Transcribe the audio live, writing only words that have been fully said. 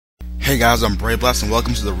Hey guys, I'm Brave Blast and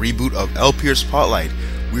welcome to the reboot of LPer Spotlight.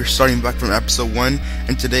 We're starting back from episode 1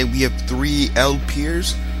 and today we have 3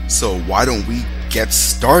 LPers, so why don't we get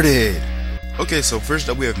started? Okay, so first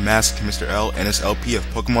up we have Masked Mr. L and his LP of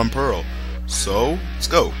Pokemon Pearl. So, let's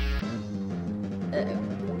go.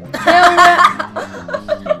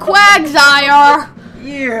 Quagsire!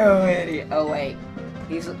 You idiot. Oh wait,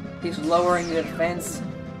 he's lowering the defense.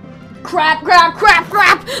 Crap!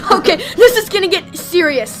 Okay, this is gonna get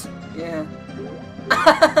serious. Yeah.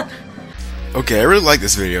 Okay, I really like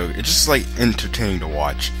this video. It's just like entertaining to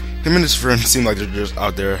watch. Him and his friends seem like they're just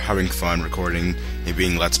out there having fun, recording and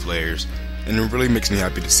being Let's Players. And it really makes me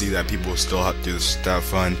happy to see that people still do this to have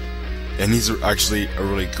fun. And he's actually a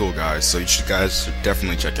really cool guy, so you guys should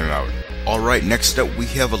definitely check him out. Alright, next up we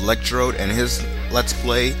have Electrode and his Let's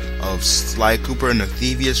Play of Sly Cooper and the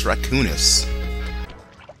Thievius Raccoonus.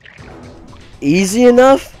 Easy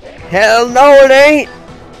enough? Hell no it ain't!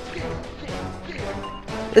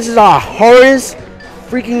 This is the hardest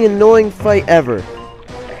freaking annoying fight ever.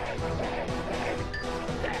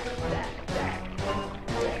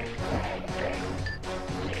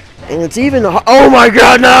 And it's even oh my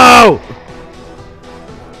god, no!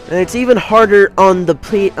 And it's even harder on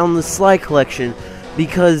the Sly collection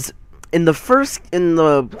because in the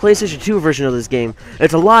PlayStation 2 version of this game,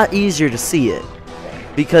 it's a lot easier to see it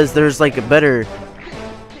because there's like a better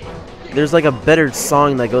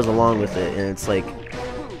song that goes along with it, and it's like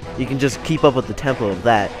you can just keep up with the tempo of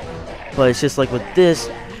that. But it's just like with this,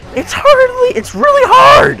 it's really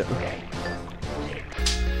hard.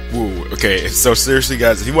 Woo, okay, so seriously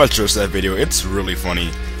guys, if you watch that video, it's really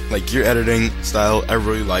funny. Like, your editing style, I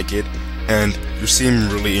really like it, and you seem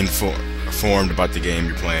really informed about the game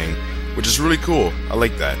you're playing, which is really cool. I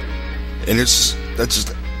like that. And it's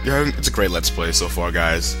a great Let's Play so far,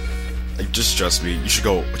 guys. Like, just trust me, you should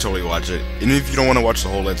go totally watch it. And if you don't want to watch the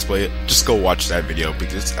whole Let's Play, just go watch that video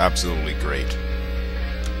because it's absolutely great.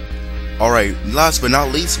 Alright, last but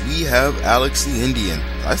not least, we have Alex the Indian.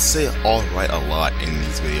 I say alright a lot in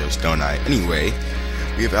these videos, don't I? Anyway,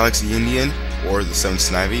 we have Alex the Indian, or the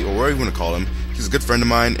 7th Snivy, or whatever you want to call him. He's a good friend of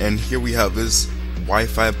mine, and here we have his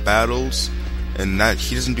Wi-Fi battles. And that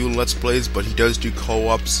he doesn't do Let's Plays, but he does do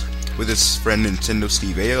co-ops with his friend Nintendo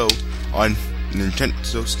Steve AO on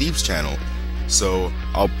Nintendo Steve's channel. So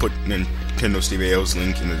I'll put Nintendo Steve AO's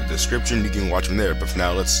link in the description. You can watch him there. But for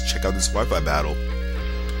now, let's check out this Wi-Fi battle.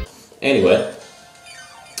 Anyway,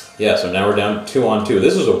 yeah, so now we're down 2-on-2.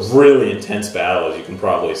 This is a really intense battle, as you can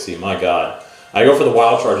probably see. My god. I go for the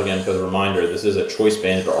Wild Charge again because, reminder, this is a Choice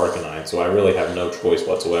Banded or Arcanine, so I really have no choice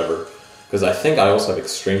whatsoever. Because I think I also have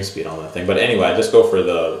Extreme Speed on that thing. But anyway, I just go for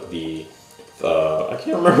the I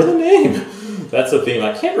can't remember the name. That's the theme.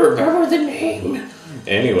 I can't remember the name.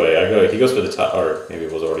 Anyway, he goes for the or maybe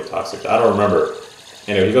it was already Toxic. I don't remember.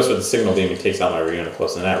 Anyway, he goes for the Signal Beam and takes out my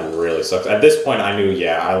Reuniclus, and that really sucks. At this point, I knew,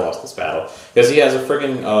 yeah, I lost this battle. Because he has a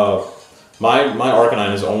friggin', my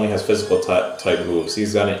Arcanine only has physical type moves.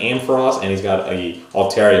 He's got an Ampharos, and he's got a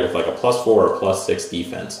Altaria with like a +4 or +6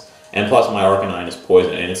 defense. And plus, my Arcanine is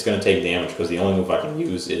poison, and it's going to take damage, because the only move I can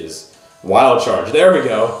use is Wild Charge. There we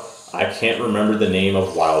go! I can't remember the name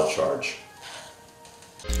of Wild Charge.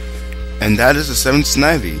 And that is the 7th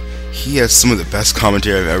Snivy. He has some of the best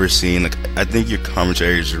commentary I've ever seen. Like, I think your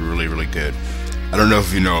commentaries are really, really good. I don't know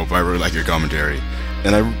if you know, but I really like your commentary.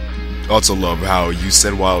 And I also love how you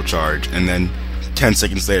said Wild Charge, and then 10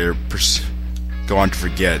 seconds later, go on to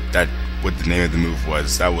forget what the name of the move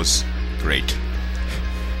was. That was great.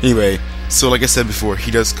 Anyway, so like I said before,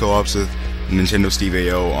 he does co-ops with Nintendo Steve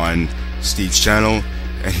AO on Steve's channel,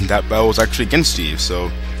 and that battle was actually against Steve,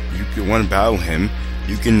 so you could want to battle him.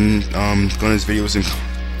 You can go on his videos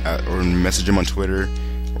or message him on Twitter,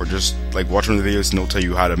 or just like watch one of the videos and he'll tell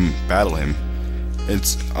you how to battle him.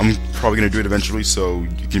 I'm probably gonna do it eventually, so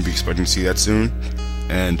you can be expecting to see that soon.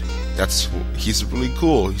 And he's really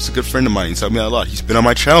cool. He's a good friend of mine. He's helped me out a lot. He's been on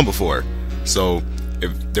my channel before, so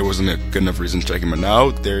if there wasn't a good enough reason to check him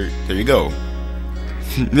out, there you go.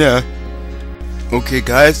 Yeah. Okay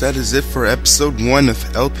guys, that is it for episode 1 of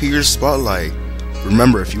LPer Spotlight.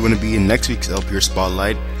 Remember, if you want to be in next week's LPer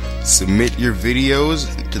Spotlight, submit your videos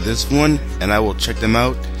to this one, and I will check them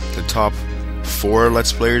out. The top 4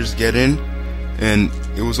 Let's Players get in, and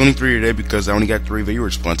it was only 3 today because I only got 3 video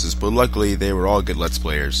responses, but luckily they were all good Let's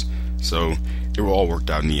Players, so it all worked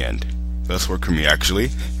out in the end. That's worked for me, actually.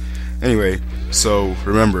 Anyway, so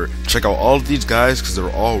remember, check out all of these guys because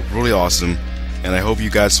they're all really awesome, and I hope you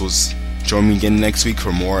guys will join me again next week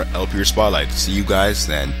for more LPer Spotlight. See you guys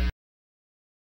then.